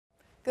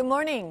Good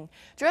morning.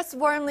 Dress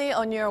warmly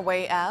on your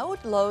way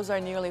out. Lows are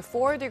nearly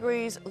 4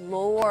 degrees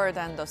lower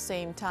than the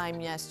same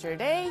time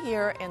yesterday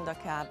here in the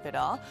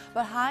capital.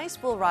 But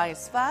highs will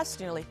rise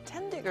fast, nearly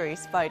 10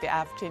 degrees by the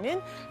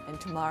afternoon,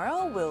 and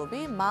tomorrow will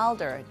be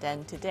milder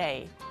than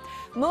today.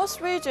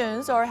 Most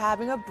regions are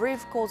having a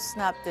brief cold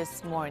snap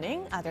this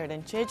morning. Other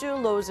than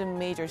Jeju, lows in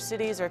major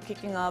cities are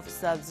kicking off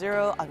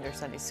sub-zero under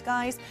sunny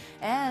skies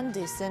and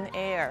decent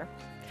air.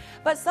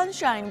 But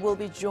sunshine will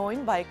be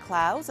joined by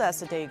clouds as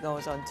the day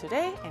goes on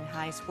today, and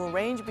highs will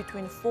range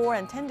between 4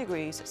 and 10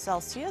 degrees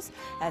Celsius,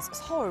 as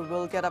Seoul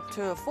will get up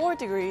to 4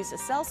 degrees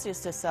Celsius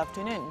this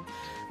afternoon.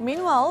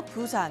 Meanwhile,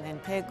 Busan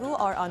and Daegu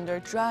are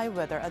under dry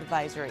weather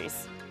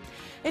advisories.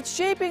 It's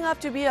shaping up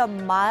to be a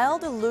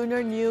mild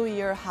Lunar New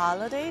Year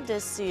holiday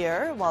this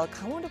year, while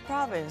Gangwon-do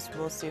Province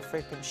will see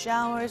frequent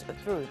showers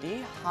through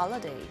the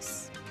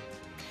holidays.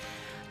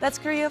 That's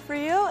Korea for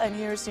you, and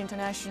here's the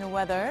international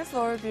weather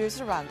for viewers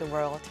around the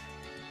world.